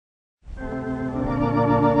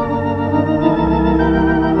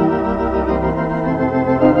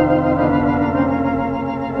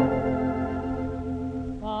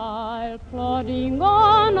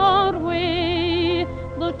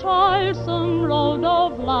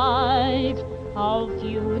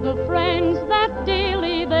friends that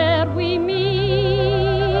daily there we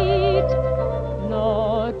meet.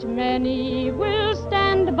 Not many will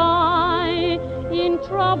stand by in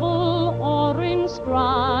trouble or in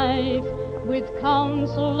strife, with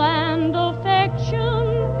counsel and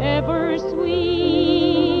affection ever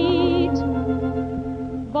sweet.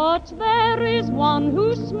 But there is one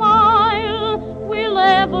whose smile will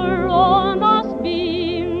ever on us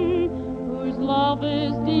beam, whose love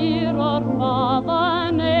is dearer far than